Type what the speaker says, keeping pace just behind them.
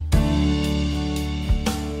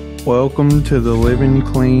Welcome to the Living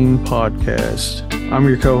Clean podcast. I'm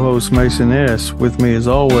your co-host Mason S. With me as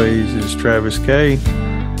always is Travis K.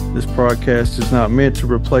 This podcast is not meant to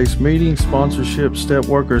replace meetings, sponsorship, step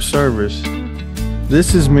work, or service.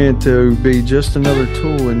 This is meant to be just another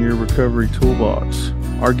tool in your recovery toolbox.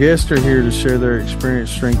 Our guests are here to share their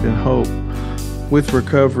experience, strength, and hope with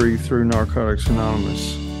recovery through Narcotics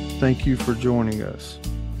Anonymous. Thank you for joining us.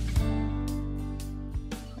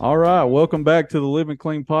 All right, welcome back to the Living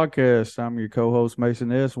Clean podcast. I'm your co-host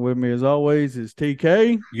Mason S. With me as always is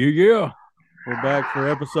TK. Yeah. We're back for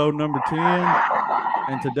episode number 10.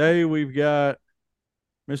 And today we've got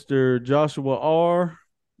Mr. Joshua R.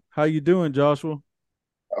 How you doing, Joshua?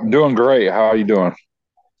 I'm doing great. How are you doing?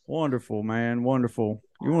 Wonderful, man. Wonderful.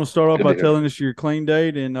 You want to start off Good by to hear. telling us your clean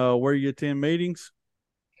date and where you attend meetings?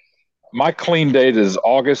 My clean date is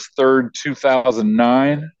August 3rd,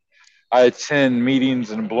 2009. I attend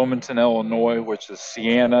meetings in Bloomington, Illinois, which is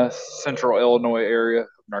Siena, Central Illinois area of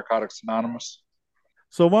Narcotics Anonymous.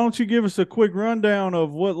 So why don't you give us a quick rundown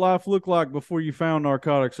of what life looked like before you found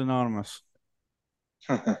Narcotics Anonymous?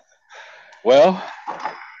 Well,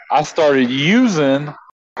 I started using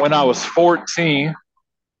when I was 14,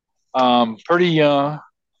 pretty young.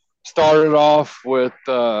 Started off with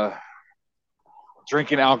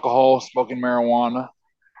drinking alcohol, smoking marijuana,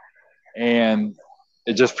 and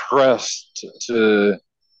it just progressed to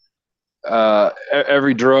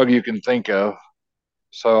every drug you can think of.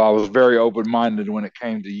 So I was very open-minded when it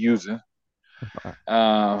came to using.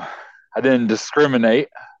 I didn't discriminate.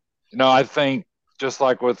 I think just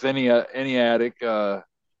like with any addict, it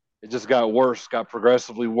just got worse, got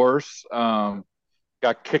progressively worse.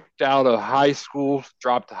 Got kicked out of high school,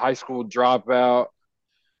 dropped a high school dropout.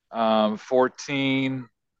 14,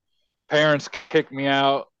 parents kicked me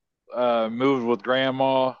out, moved with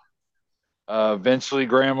grandma. Eventually,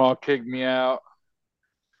 grandma kicked me out.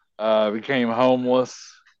 Became homeless,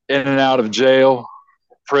 in and out of jail,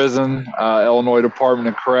 prison, Illinois Department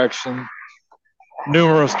of Correction,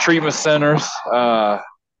 numerous treatment centers,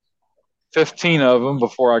 15 of them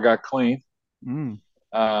before I got clean.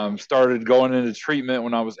 Started going into treatment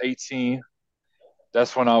when I was 18.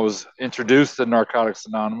 That's when I was introduced to Narcotics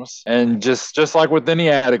Anonymous. And just like with any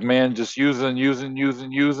addict, man, just using.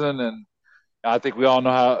 And I think we all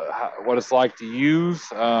know what it's like to use.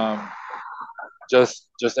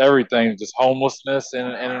 Just everything, just homelessness, in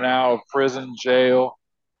and out of prison, jail,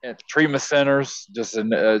 and treatment centers, just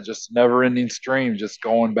never-ending stream, just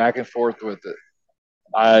going back and forth with it.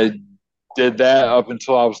 I did that up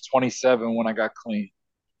until I was 27 when I got clean.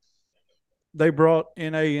 They brought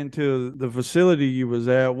NA into the facility you was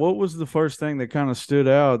at. What was the first thing that kind of stood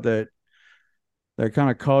out that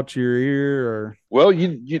kind of caught your ear? Or well,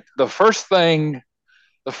 the first thing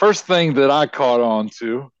that I caught on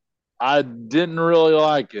to, I didn't really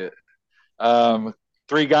like it.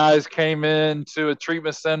 3 guys came into a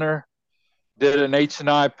treatment center, did an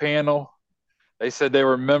H&I panel. They said they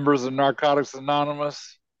were members of Narcotics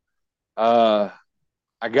Anonymous. They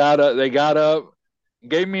got up,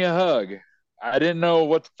 and gave me a hug. I didn't know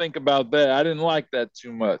what to think about that. I didn't like that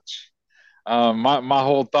too much. My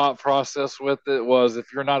whole thought process with it was,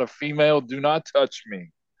 if you're not a female, do not touch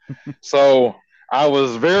me. So I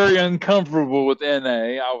was very uncomfortable with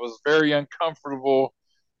NA. I was very uncomfortable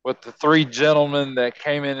with the 3 gentlemen that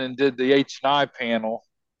came in and did the H&I panel.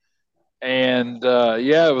 And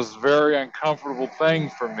it was a very uncomfortable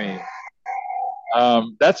thing for me.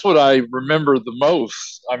 That's what I remember the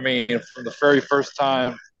most. I mean, from the very first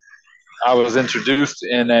time I was introduced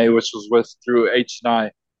to NA, which was through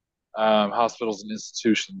H&I hospitals and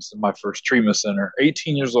institutions in my first treatment center,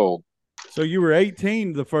 18 years old. So you were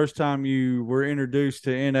 18 the first time you were introduced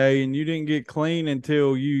to NA, and you didn't get clean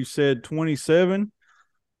until you said 27?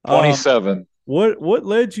 27. What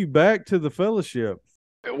led you back to the fellowship?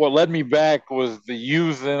 What led me back was the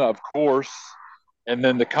using, of course, and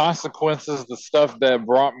then the consequences, the stuff that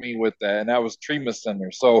brought me with that, and that was treatment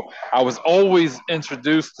center. So I was always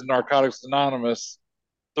introduced to Narcotics Anonymous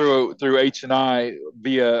through H&I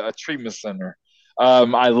via a treatment center.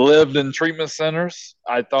 I lived in treatment centers.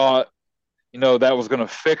 I thought, that was going to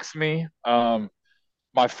fix me.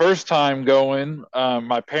 My first time going,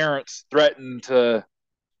 my parents threatened to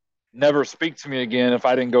never speak to me again if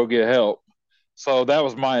I didn't go get help. So that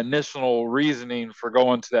was my initial reasoning for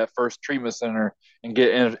going to that first treatment center and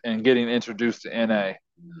getting introduced to NA.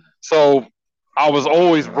 So I was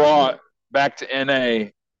always brought back to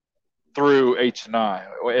NA through H&I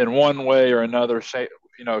in one way or another, shape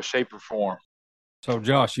or form. So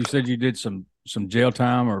Josh, you said you did some jail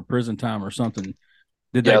time or prison time or something.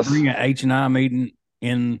 Did they Yes. bring an H&I meeting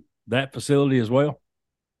in that facility as well?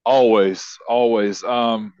 Always, always.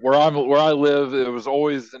 Where I live, it was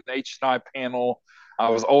always an H&I panel. I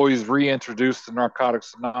was always reintroduced to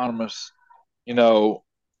Narcotics Anonymous, you know,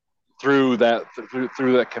 through that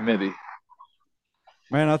committee.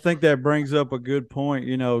 Man, I think that brings up a good point.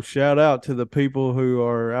 Shout out to the people who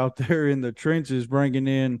are out there in the trenches bringing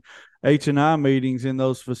in H&I meetings in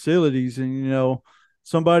those facilities. And,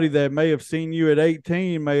 somebody that may have seen you at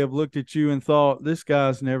 18 may have looked at you and thought, this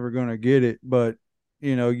guy's never going to get it. But,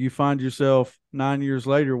 you find yourself 9 years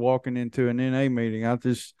later walking into an NA meeting. I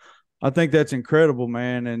think that's incredible,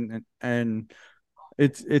 man. And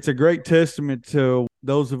it's a great testament to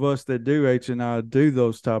those of us that do H&I do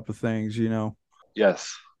those type of things.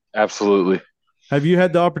 Yes, absolutely. Have you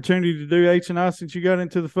had the opportunity to do H&I since you got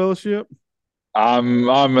into the fellowship? I'm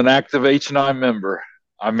an active H&I member.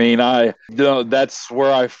 I mean, that's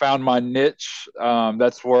where I found my niche.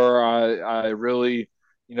 That's where I really,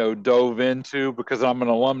 dove into because I'm an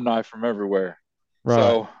alumni from everywhere.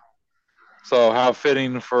 Right. So how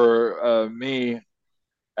fitting for me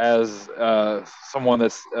as someone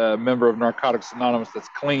that's a member of Narcotics Anonymous that's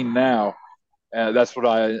clean now. That's what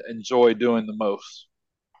I enjoy doing the most.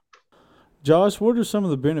 Josh, what are some of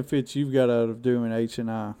the benefits you've got out of doing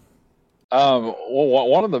H&I? Well,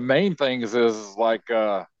 one of the main things is like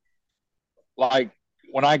when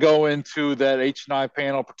I go into that H&I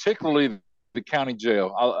panel, particularly the county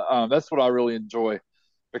jail. That's what I really enjoy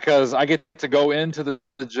because I get to go into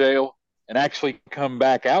the jail and actually come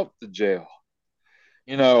back out the jail.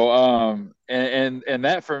 And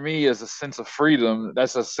that for me is a sense of freedom.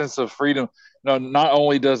 That's a sense of freedom. Not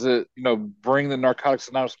only does it bring the Narcotics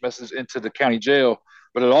Anonymous message into the county jail,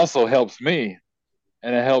 but it also helps me,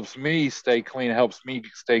 and it helps me stay clean. It helps me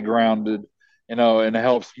stay grounded, and it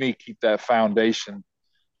helps me keep that foundation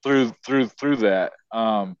through that.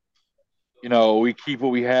 We keep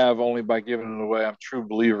what we have only by giving it away. I'm a true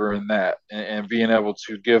believer in that, and being able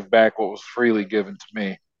to give back what was freely given to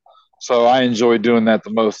me. So I enjoy doing that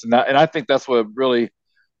the most, and I think that's what really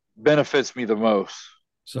benefits me the most.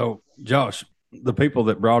 So, Josh, the people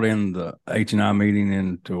that brought in the H&I meeting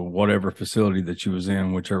into whatever facility that you was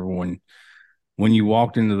in, whichever one, when you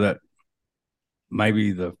walked into that,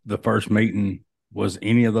 maybe the first meeting, was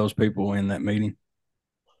any of those people in that meeting?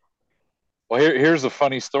 Well, here's a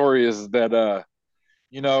funny story: is that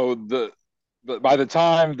by the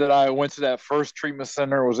time that I went to that first treatment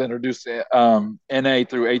center, was introduced to NA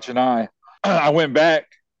through H&I, I went back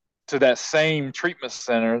to that same treatment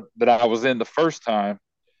center that I was in the first time,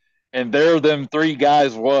 and there them three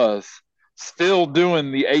guys was still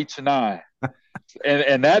doing the H&I.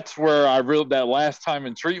 And that's where I really, that last time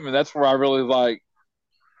in treatment, that's where I really like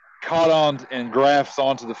caught on and grasped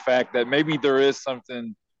onto the fact that maybe there is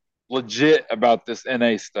something legit about this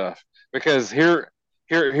NA stuff, because here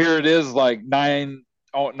it is, like nine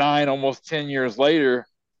almost 10 years later,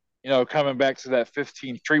 coming back to that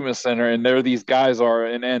 15th treatment center, and there these guys are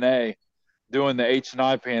in NA doing the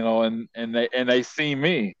H&I panel, and they see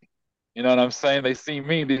me. You know what I'm saying? They see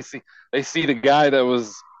me. They see the guy that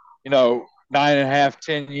was, 9.5,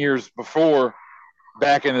 10 years before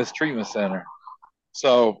back in this treatment center.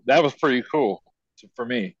 So that was pretty cool for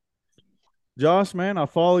me. Josh, man, I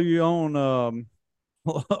follow you on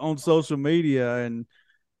on social media, and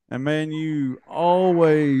man, you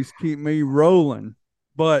always keep me rolling.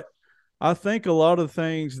 But I think a lot of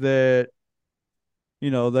things that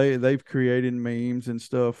they've created memes and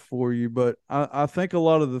stuff for you, but I think a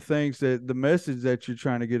lot of the things that the message that you're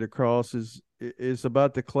trying to get across is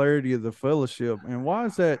about the clarity of the fellowship. And why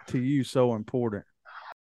is that to you so important?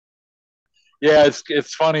 Yeah,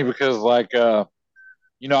 it's funny because I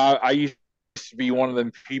used to be one of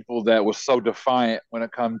them people that was so defiant when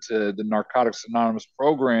it come to the Narcotics Anonymous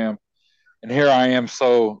program, and here I am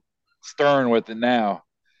so stern with it now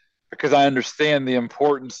because I understand the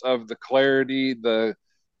importance of the clarity, the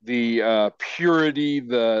purity,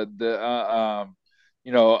 the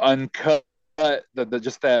uncut, the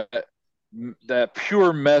just that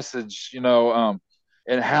pure message, and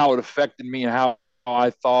how it affected me and how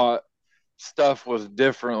I thought stuff was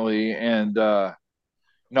differently, and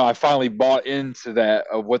I finally bought into that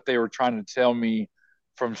of what they were trying to tell me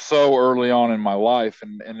from so early on in my life,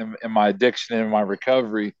 and in my addiction and in my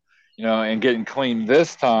recovery, and getting clean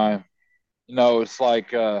this time. It's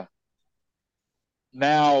like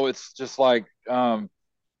now it's just like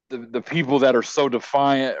the people that are so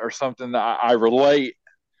defiant or something that I relate,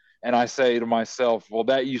 and I say to myself, well,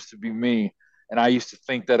 that used to be me, and I used to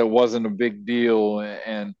think that it wasn't a big deal,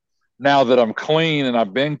 and now that I'm clean and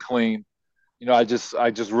I've been clean, I just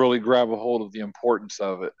really grab a hold of the importance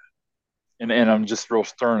of it, and I'm just real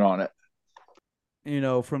stern on it.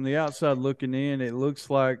 from the outside looking in, it looks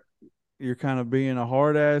like you're kind of being a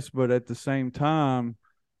hard ass, but at the same time,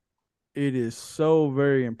 it is so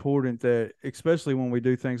very important that, especially when we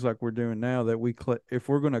do things like we're doing now, that if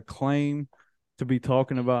we're going to claim to be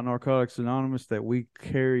talking about Narcotics Anonymous, that we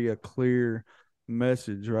carry a clear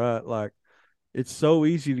message, right? Like, it's so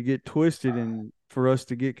easy to get twisted and for us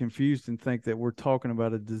to get confused and think that we're talking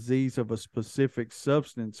about a disease of a specific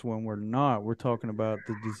substance when we're not. We're talking about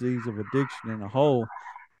the disease of addiction in a whole.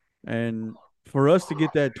 And for us to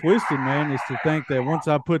get that twisted, man, is to think that once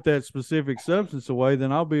I put that specific substance away,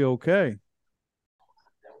 then I'll be okay.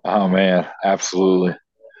 Oh man, absolutely.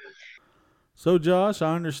 So, Josh,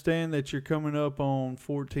 I understand that you're coming up on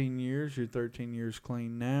 14 years. You're 13 years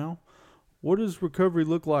clean now. What does recovery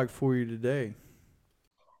look like for you today?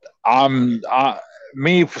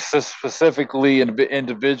 Me specifically and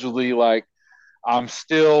individually, like I'm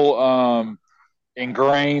still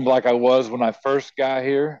ingrained like I was when I first got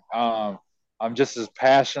here. I'm just as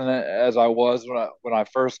passionate as I was when I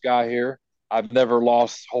first got here. I've never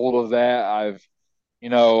lost hold of that.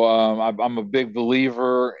 I'm a big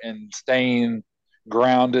believer in staying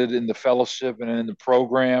grounded in the fellowship and in the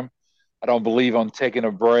program. I don't believe on taking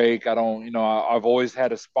a break. I don't, I've always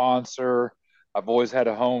had a sponsor. I've always had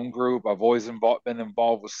a home group. I've always been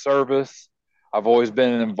involved with service. I've always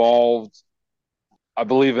been involved. I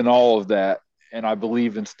believe in all of that, and I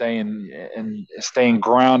believe in staying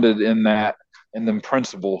grounded in that in them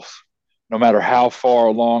principles. No matter how far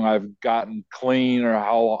along I've gotten clean or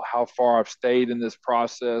how far I've stayed in this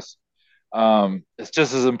process, it's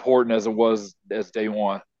just as important as it was as day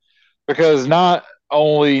one. Because not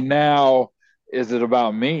only now is it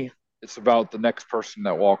about me, it's about the next person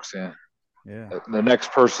that walks in, Yeah. the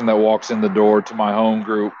next person that walks in the door to my home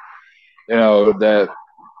group. That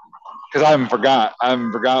because I haven't forgot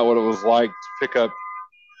what it was like to pick up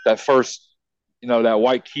that first, that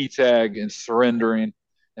white key tag and surrendering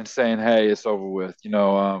and saying, "Hey, it's over with."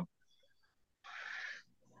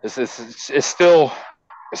 It's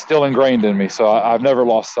still ingrained in me, so I've never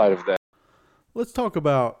lost sight of that. Let's talk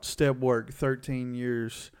about step work 13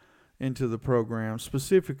 years into the program,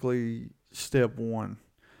 specifically step one.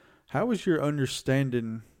 How was your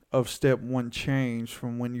understanding of step one changed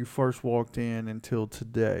from when you first walked in until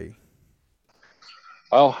today?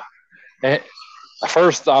 Well,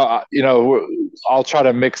 first, I'll try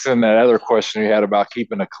to mix in that other question you had about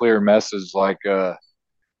keeping a clear message. Like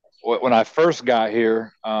when I first got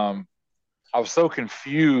here, I was so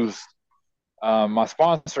confused. My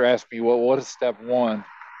sponsor asked me, "Well, what is step one?"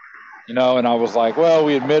 And I was like, "Well,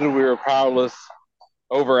 we admitted we were powerless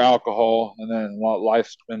over alcohol, and then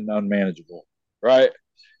life's been unmanageable, right?"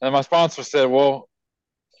 And my sponsor said, "Well,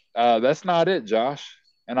 that's not it, Josh."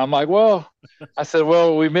 And I'm like, "Well," I said,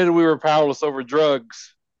 "Well, we admitted we were powerless over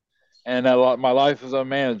drugs, and that my life is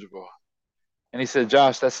unmanageable." And he said,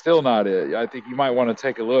 "Josh, that's still not it. I think you might want to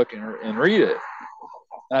take a look and read it."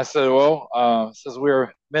 And I said, "Well, it says we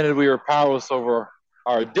were powerless over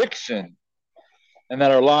our addiction, and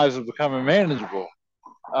that our lives have become unmanageable."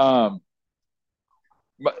 Um,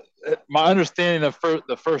 my, my understanding of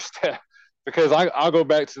the first step, because I'll go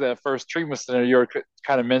back to that first treatment center you were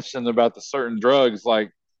kind of mentioning about the certain drugs. Like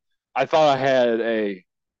I thought I had a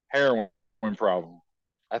heroin problem.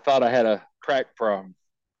 I thought I had a crack problem.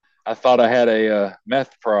 I thought I had a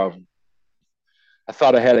meth problem. I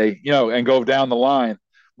thought I had and go down the line.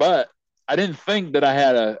 But I didn't think that I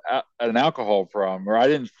had an alcohol problem, or I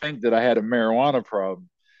didn't think that I had a marijuana problem.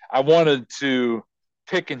 I wanted to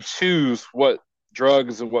pick and choose what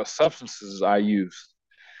drugs and what substances I used.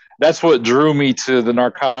 That's what drew me to the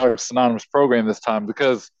Narcotics Anonymous program this time,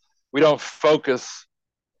 because we don't focus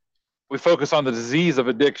we focus on the disease of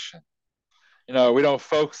addiction. We don't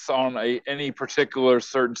focus on any particular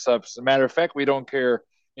certain substance. As a matter of fact, we don't care,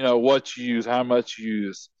 what you use, how much you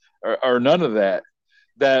use, or none of that.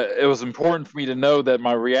 That it was important for me to know that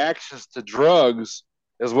my reactions to drugs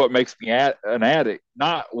is what makes me an addict,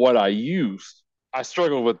 not what I use. I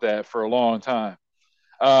struggled with that for a long time.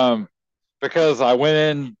 Um, because I went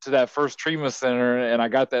into that first treatment center and I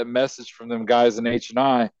got that message from them guys in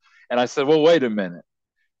H&I, and I said, "Well, wait a minute.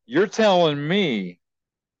 You're telling me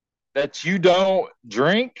that you don't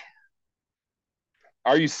drink?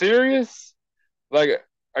 Are you serious? Like,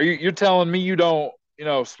 you're telling me you don't,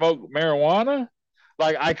 smoke marijuana?"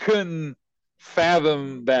 Like I couldn't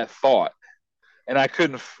fathom that thought, and I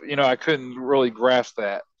couldn't really grasp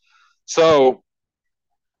that. So,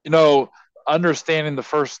 you know, understanding the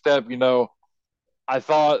first step, I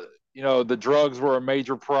thought, the drugs were a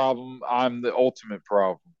major problem. I'm the ultimate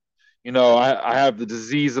problem. I have the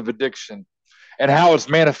disease of addiction, and how it's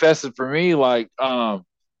manifested for me. Like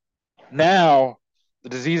now, the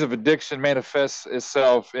disease of addiction manifests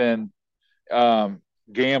itself in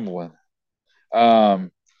gambling.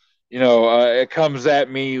 Um, it comes at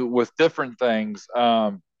me with different things.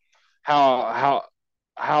 How how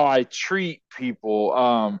how I treat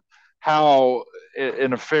people, how it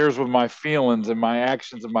interferes with my feelings and my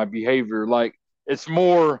actions and my behavior. Like it's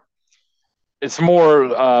more it's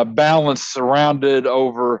more balanced, surrounded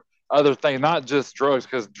over other things, not just drugs,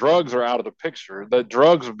 because drugs are out of the picture. The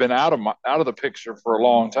drugs have been out of the picture for a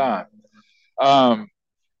long time. Um,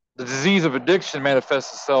 the disease of addiction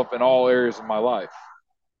manifests itself in all areas of my life.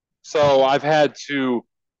 So I've had to,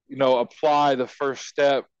 apply the first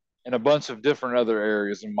step in a bunch of different other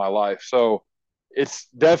areas in my life. So it's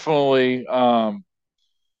definitely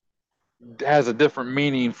has a different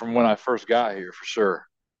meaning from when I first got here, for sure.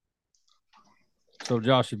 So,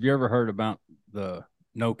 Josh, have you ever heard about the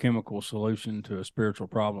no chemical solution to a spiritual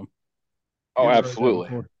problem? Oh,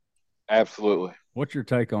 absolutely. Absolutely. What's your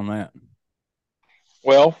take on that?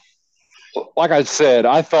 Well, like I said,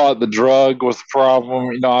 I thought the drug was the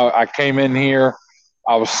problem. I came in here,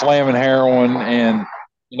 I was slamming heroin, and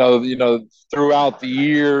throughout the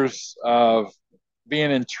years of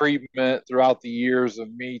being in treatment, throughout the years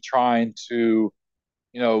of me trying to,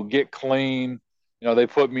 get clean, they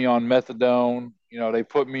put me on methadone. They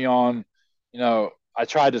put me on, I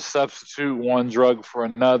tried to substitute one drug for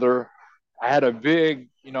another. I had a big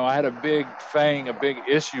thing, a big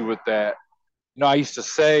issue with that. I used to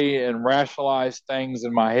say and rationalize things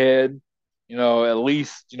in my head. At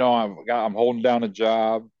least, I'm holding down a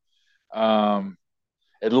job. Um,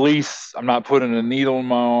 at least I'm not putting a needle in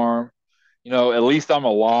my arm. At least I'm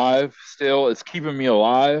alive still. It's keeping me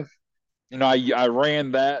alive. I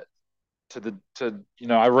ran that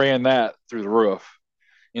I ran that through the roof.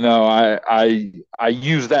 I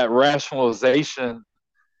use that rationalization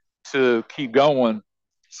to keep going.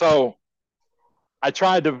 So I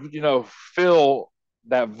tried to, fill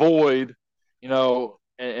that void,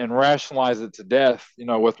 and rationalize it to death,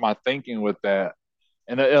 with my thinking with that.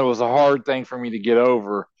 And it was a hard thing for me to get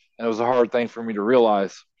over. And it was a hard thing for me to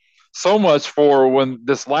realize. So much for when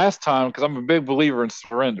this last time, because I'm a big believer in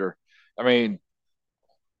surrender. I mean,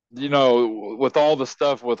 with all the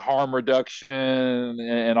stuff with harm reduction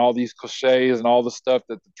and all these cliches and all the stuff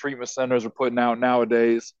that the treatment centers are putting out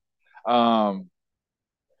nowadays, um,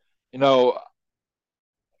 you know,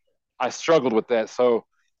 I struggled with that. So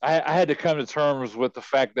I had to come to terms with the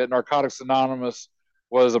fact that Narcotics Anonymous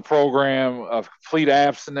was a program of complete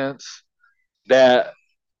abstinence, that,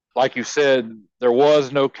 like you said, there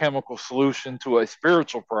was no chemical solution to a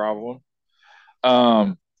spiritual problem.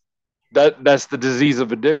 Um, that's the disease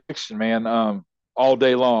of addiction, man, all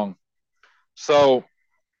day long. So,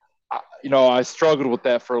 I struggled with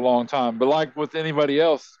that for a long time. But like with anybody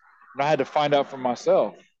else, I had to find out for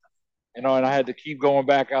myself, and I had to keep going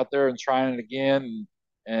back out there and trying it again,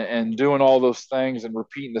 and doing all those things and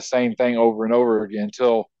repeating the same thing over and over again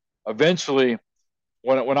until eventually,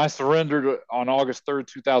 when I surrendered on August 3rd,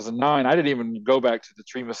 2009, I didn't even go back to the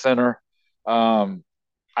treatment center. Um,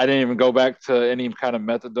 I didn't even go back to any kind of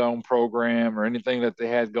methadone program or anything that they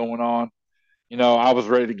had going on. I was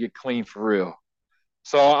ready to get clean for real.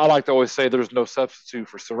 So I like to always say there's no substitute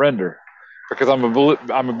for surrender, because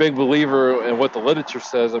I'm a big believer in what the literature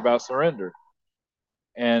says about surrender.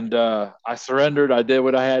 And I surrendered. I did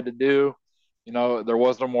what I had to do. There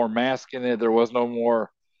was no more masking it. There was no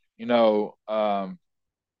more, you know, um,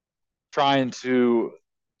 trying to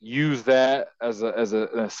use that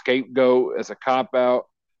an scapegoat, as a cop out.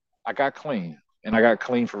 I got clean, and I got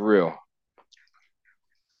clean for real.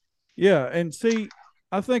 Yeah, and see,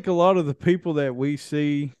 I think a lot of the people that we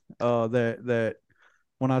see, that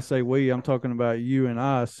when I say we, I'm talking about you and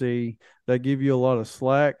I see, that give you a lot of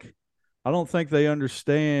slack. I don't think they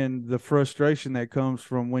understand the frustration that comes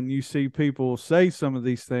from when you see people say some of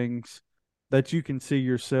these things, that you can see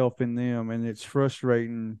yourself in them, and it's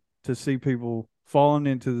frustrating to see people falling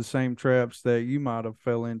into the same traps that you might have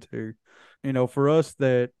fell into. For us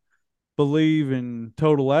that believe in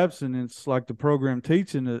total abstinence, like the program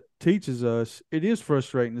teaches us, it is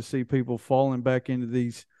frustrating to see people falling back into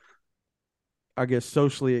these, I guess,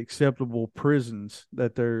 socially acceptable prisons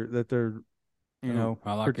that they're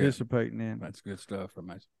I like participating in. That's good stuff.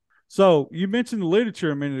 Amazing. So you mentioned the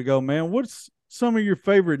literature a minute ago, man. What's some of your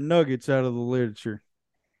favorite nuggets out of the literature?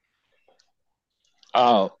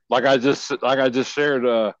 Like I just shared,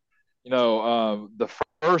 the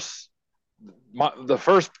first the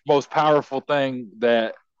first most powerful thing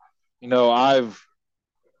that I've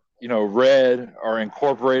read or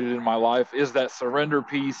incorporated in my life is that surrender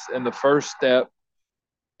piece, and the first step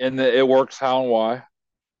in the it works how and why.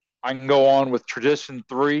 I can go on with tradition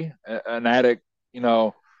 3, an addict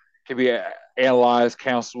can be analyzed,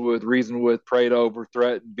 counseled with, reasoned with, prayed over,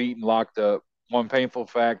 threatened, beaten, locked up. One painful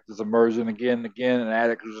fact is emerging again and again. An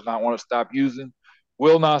addict who does not want to stop using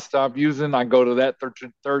will not stop using. I go to that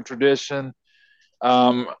third tradition.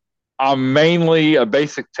 Um, I'm mainly a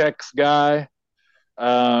basic text guy.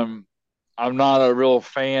 Um, I'm not a real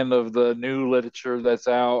fan of the new literature that's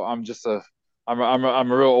out. I'm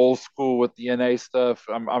a real old school with the NA stuff.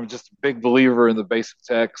 I'm just a big believer in the basic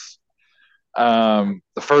text. The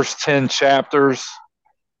first 10 chapters,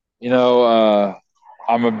 you know,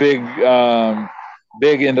 I'm a big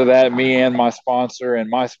into that. Me and my sponsor and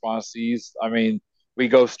my sponsees. I mean, we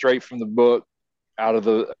go straight from the book out of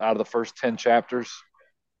the first 10 chapters,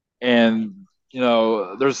 and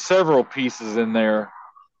there's several pieces in there,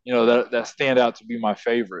 that stand out to be my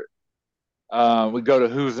favorite. We go to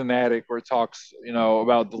Who's an Addict, where it talks,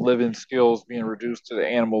 about the living skills being reduced to the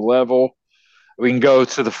animal level. We can go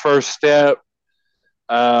to the first step,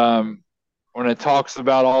 um, when it talks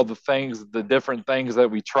about all the different things that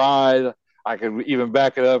we tried. I could even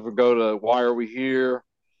back it up and go to Why Are We Here,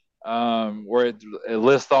 where it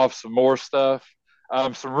lists off some more stuff.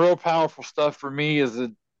 Some real powerful stuff for me is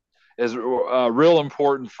real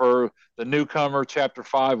important for the newcomer. Chapter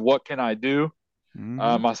 5, What Can I Do?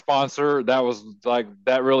 My sponsor,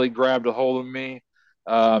 that really grabbed a hold of me.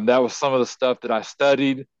 That was some of the stuff that I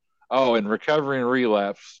studied. Oh, and Recovery and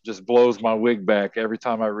Relapse just blows my wig back every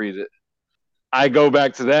time I read it. I go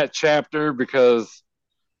back to that chapter because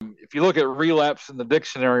if you look at relapse in the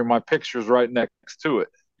dictionary, my picture's right next to it.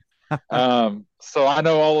 So I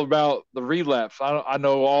know all about the relapse. I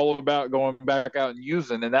know all about going back out and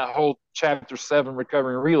using, and that whole chapter 7,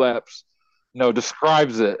 Recovery and Relapse,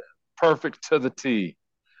 describes it perfect to the T.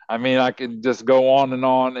 I mean, I can just go on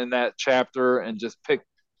in that chapter and just pick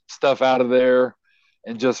stuff out of there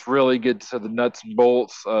and just really get to the nuts and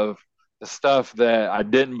bolts of the stuff that I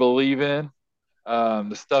didn't believe in,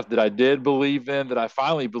 the stuff that I did believe in, that I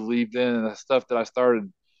finally believed in, and the stuff that I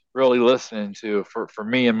started really listening to for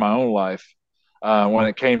me in my own life, when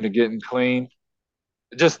it came to getting clean.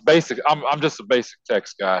 Just basic. I'm just a basic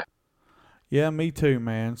text guy. Yeah, me too,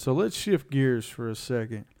 man. So let's shift gears for a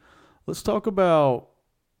second. Let's talk about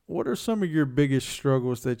what are some of your biggest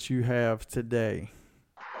struggles that you have today?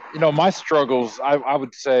 My struggles, I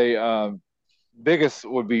would say, biggest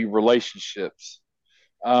would be relationships.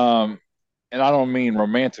 Um, and I don't mean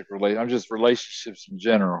romantic relationships. I'm just relationships in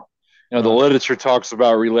general. The Right. literature talks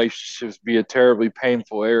about relationships be a terribly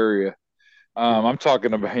painful area. I'm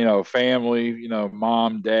talking about, family,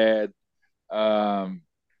 mom, dad, um,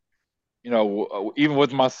 even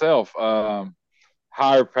with myself,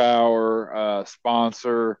 higher power,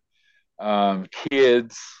 sponsor,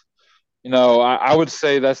 kids. I would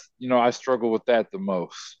say I struggle with that the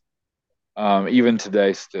most, even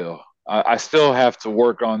today still. I still have to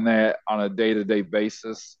work on that on a day to day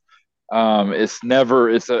basis.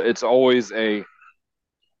 It's always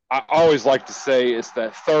I always like to say it's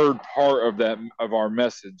that third part of our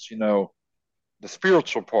message, the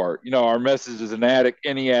spiritual part. Our message is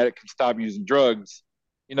any addict can stop using drugs.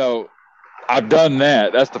 You know, I've done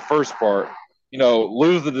that. That's the first part.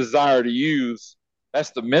 Lose the desire to use.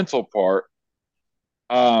 That's the mental part.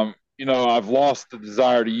 I've lost the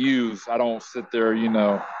desire to use. I don't sit there,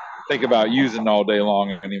 think about using all day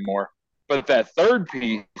long anymore. But that third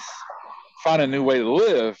piece, find a new way to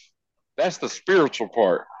live, that's the spiritual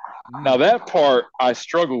part. Now that part I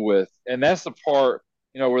struggle with, and that's the part,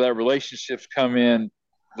 where that relationships come in,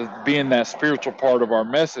 being that spiritual part of our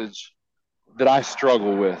message that I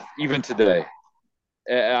struggle with even today.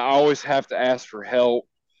 I always have to ask for help.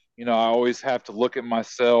 I always have to look at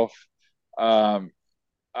myself. Um,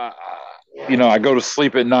 I, I go to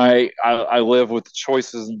sleep at night. I live with the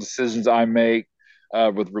choices and decisions I make,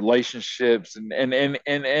 with relationships and in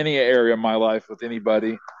any area of my life with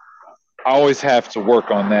anybody. I always have to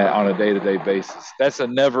work on that on a day to day basis. That's a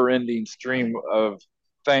never ending stream of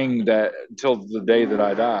thing that until the day that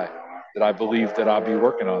I die, that I believe that I'll be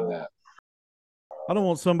working on that. I don't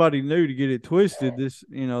want somebody new to get it twisted.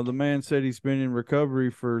 The man said he's been in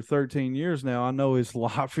recovery for 13 years now. I know his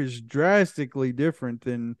life is drastically different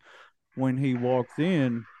than when he walked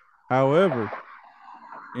in. However,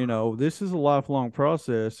 this is a lifelong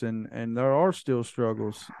process, and there are still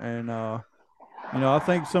struggles. And I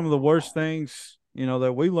think some of the worst things,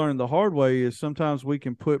 that we learned the hard way is sometimes we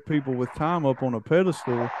can put people with time up on a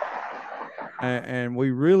pedestal, and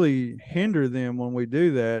we really hinder them when we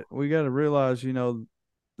do that. We got to realize, the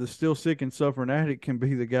still sick and suffering addict can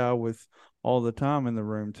be the guy with all the time in the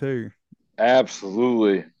room too.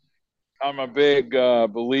 Absolutely. I'm a big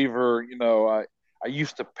believer. I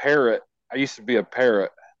used to parrot. I used to be a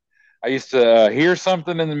parrot. I used to hear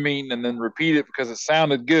something in the meeting and then repeat it because it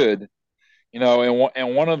sounded good,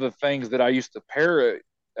 and one of the things that I used to parrot,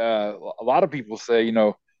 a lot of people say,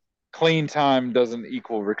 clean time doesn't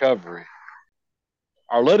equal recovery.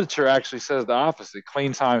 Our literature actually says the opposite.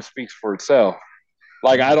 Clean time speaks for itself.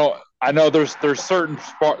 Like I know there's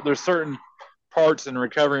certain parts in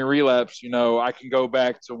recovery and relapse. I can go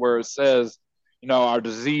back to where it says, our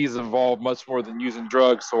disease involved much more than using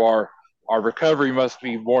drugs, so our recovery must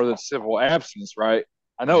be more than simple abstinence, right?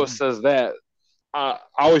 I know it says that. I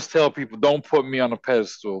always tell people, don't put me on a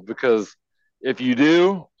pedestal, because if you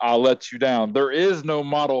do, I'll let you down. There is no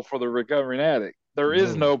model for the recovering addict. There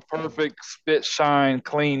is no perfect spit shine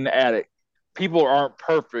clean addict. People aren't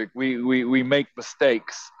perfect. We make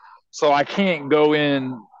mistakes. So I can't go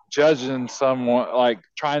in judging someone, like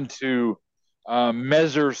trying to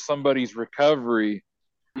measure somebody's recovery,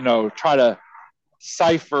 try to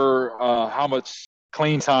cipher how much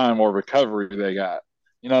clean time or recovery they got.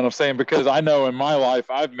 You know what I'm saying? Because I know in my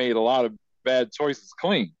life I've made a lot of bad choices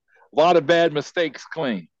clean, a lot of bad mistakes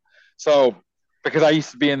clean. So because I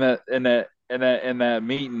used to be in that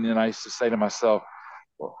meeting, and I used to say to myself,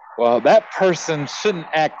 well, that person shouldn't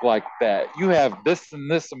act like that. You have this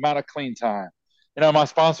and this amount of clean time. My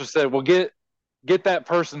sponsor said, well, get that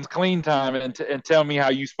person's clean time and tell me how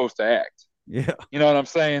you're supposed to act. Yeah. You know what I'm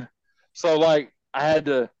saying? So like I had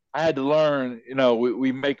to learn,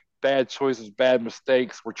 we make bad choices, bad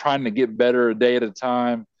mistakes. We're trying to get better a day at a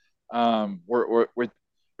time. We're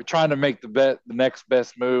trying to make the next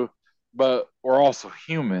best move, but we're also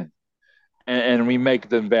human, and we make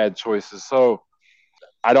them bad choices. So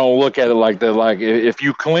I don't look at it like that. Like if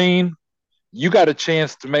you clean, you got a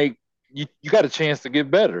chance to you got a chance to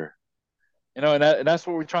get better. And that's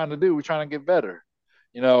what we're trying to do. We're trying to get better.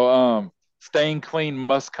 Staying clean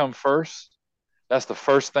must come first. That's the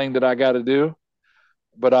first thing that I got to do.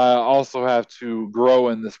 But I also have to grow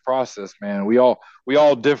in this process, man. We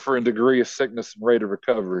all differ in degree of sickness and rate of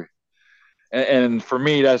recovery, and for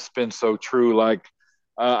me, that's been so true. Like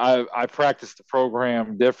I practiced the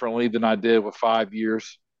program differently than I did with 5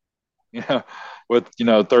 years, with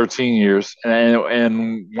 13 years,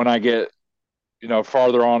 and when I get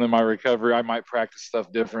farther on in my recovery, I might practice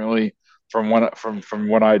stuff differently from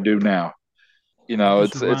what I do now. This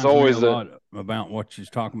It's reminds me a always lot about what you was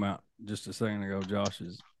talking about just a second ago, Josh,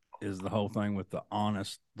 is the whole thing with the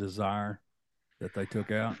honest desire that they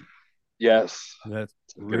took out. Yes. That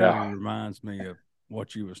really reminds me of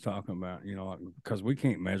what you was talking about, because we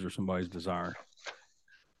can't measure somebody's desire.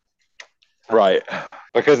 Right.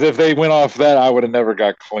 Because if they went off that, I would have never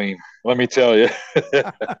got clean. Let me tell you.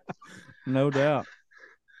 No doubt.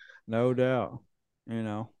 No doubt.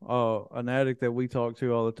 An addict that we talk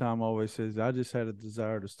to all the time always says, I just had a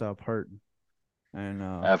desire to stop hurting. And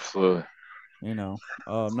absolutely.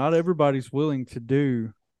 Not everybody's willing to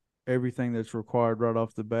do everything that's required right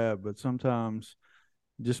off the bat, but sometimes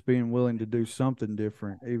just being willing to do something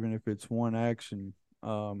different, even if it's one action,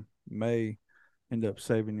 may end up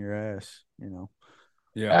saving your ass.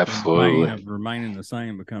 Yeah, absolutely. The pain of remaining the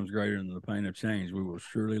same becomes greater than the pain of change. We will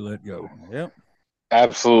surely let go. Yep.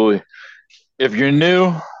 Absolutely. If you're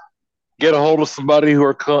new, get a hold of somebody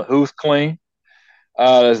who's clean,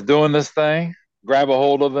 that's doing this thing. Grab a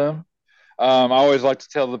hold of them. I always like to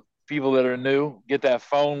tell the people that are new, get that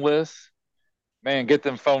phone list. Man, get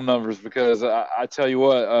them phone numbers, because I tell you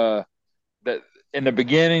what, that in the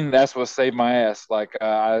beginning, that's what saved my ass. Like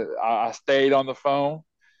I stayed on the phone,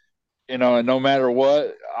 and no matter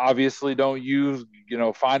what, obviously don't use,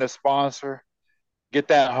 find a sponsor, get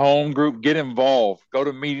that home group, get involved, go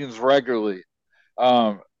to meetings regularly.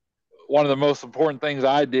 One of the most important things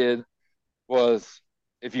I did was,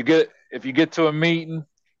 if you get to a meeting,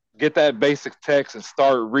 get that basic text and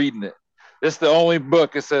start reading it. This is the only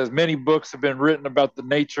book. It says many books have been written about the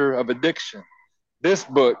nature of addiction. This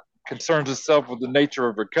book concerns itself with the nature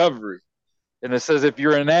of recovery. And it says, if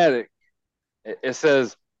you're an addict, it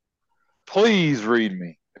says, please read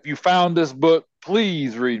me. If you found this book,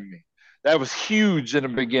 please read me. That was huge in the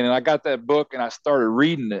beginning. I got that book and I started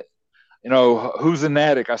reading it. Who's an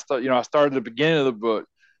addict? I started at the beginning of the book.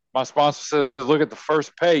 My sponsor said, look at the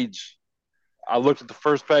first page. I looked at the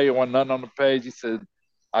first page. There wasn't nothing on the page. He said,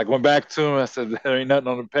 I went back to him. I said, there ain't nothing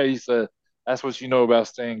on the page. He said, that's what you know about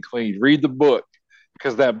staying clean. Read the book,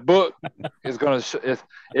 because that book is going to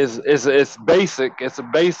it's basic. It's a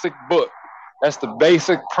basic book. That's the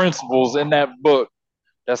basic principles in that book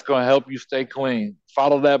that's going to help you stay clean.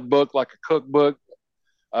 Follow that book like a cookbook,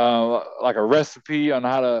 like a recipe on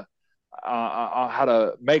how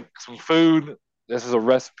to make some food. This is a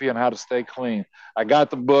recipe on how to stay clean. I got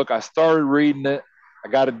the book. I started reading it. I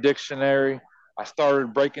got a dictionary. I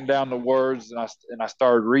started breaking down the words, and I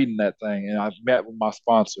started reading that thing, and I met with my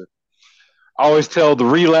sponsor. I always tell the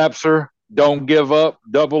relapser, don't give up,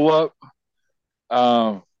 double up.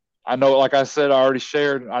 I know, like I said, I already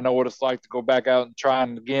shared, I know what it's like to go back out and try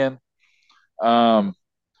it again.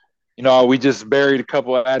 We just buried a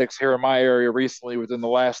couple of addicts here in my area recently within the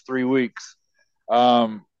last 3 weeks.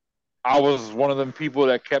 I was one of them people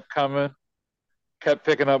that kept coming, kept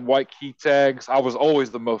picking up white key tags. I was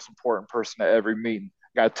always the most important person at every meeting.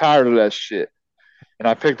 Got tired of that shit. And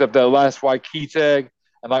I picked up that last white key tag,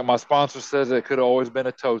 and like my sponsor says, it could have always been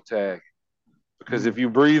a toe tag. Because if you're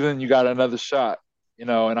breathing, you got another shot.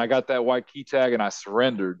 And I got that white key tag, and I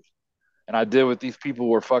surrendered. And I did what these people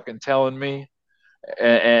were fucking telling me.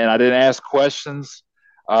 And I didn't ask questions.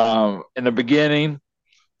 In the beginning,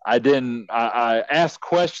 I asked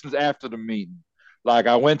questions after the meeting. Like,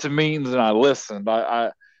 I went to meetings and I listened.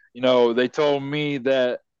 They told me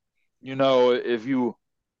that, if you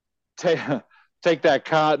take that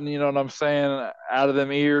cotton, you know what I'm saying, out of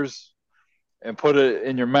them ears and put it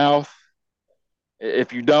in your mouth.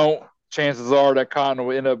 If you don't, chances are that cotton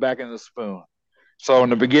will end up back in the spoon. So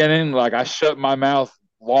in the beginning, like, I shut my mouth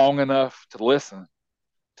long enough to listen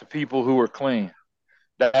to people who were clean.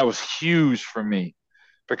 That was huge for me,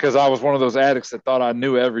 because I was one of those addicts that thought I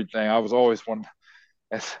knew everything. I was always one.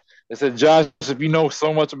 They said, Josh, if you know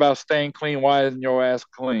so much about staying clean, why isn't your ass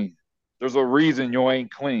clean? There's a reason you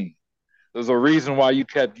ain't clean. There's a reason why you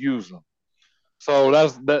kept using. So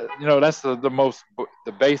that's the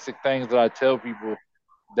basic things that I tell people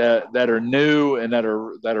that are new and that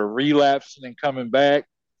are relapsing and coming back.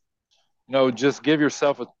 Just give your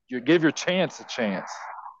chance a chance.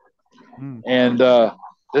 And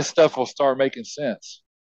this stuff will start making sense.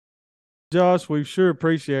 Josh, we sure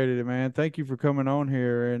appreciated it, man. Thank you for coming on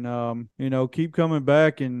here, and keep coming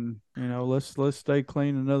back, and let's stay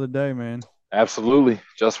clean another day, man. Absolutely,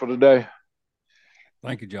 just for today.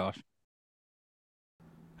 Thank you, Josh.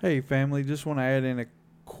 Hey, family, just want to add in a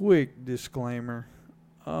quick disclaimer.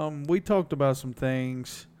 We talked about some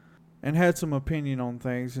things and had some opinion on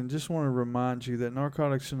things, and just want to remind you that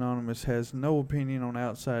Narcotics Anonymous has no opinion on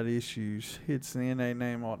outside issues. It's the NA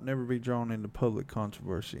name ought never be drawn into public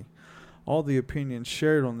controversy. All the opinions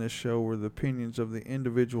shared on this show were the opinions of the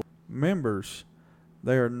individual members.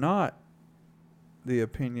 They are not the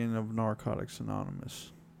opinion of Narcotics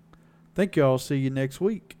Anonymous. Thank you all. See you next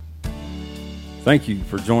week. Thank you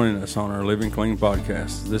for joining us on our Living Clean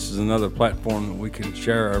podcast. This is another platform that we can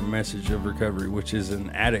share our message of recovery, which is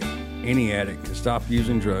any addict can stop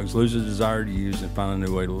using drugs, lose a desire to use, and find a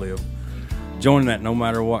new way to live. Join that no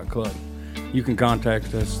matter what club. You can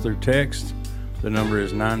contact us through text. The number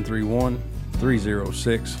is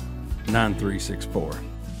 931-306-9364.